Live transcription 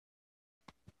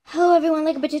Hello everyone,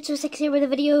 LikeABitch6 here with a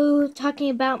video talking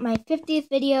about my 50th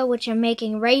video, which I'm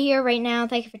making right here, right now.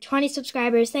 Thank you for 20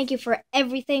 subscribers. Thank you for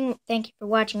everything. Thank you for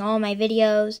watching all my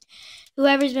videos.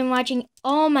 Whoever's been watching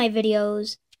all my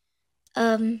videos,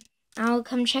 I'll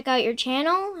come check out your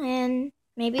channel and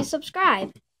maybe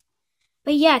subscribe.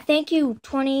 But yeah, thank you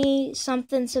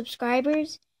 20-something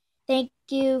subscribers. Thank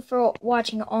you for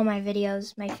watching all my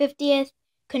videos. My 50th.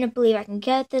 Couldn't believe I can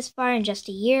get this far in just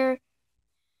a year.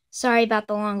 Sorry about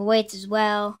the long waits as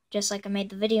well, just like I made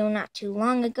the video not too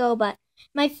long ago, but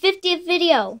my 50th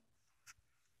video,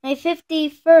 my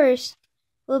 51st,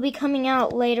 will be coming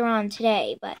out later on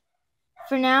today, but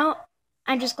for now,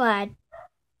 I'm just glad.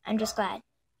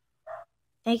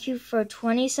 Thank you for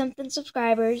 20-something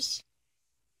subscribers.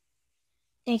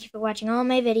 Thank you for watching all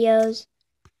my videos,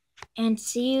 and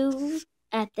see you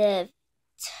at the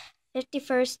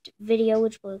 51st video,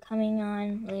 which will be coming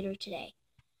on later today.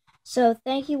 So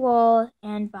thank you all,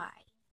 and bye.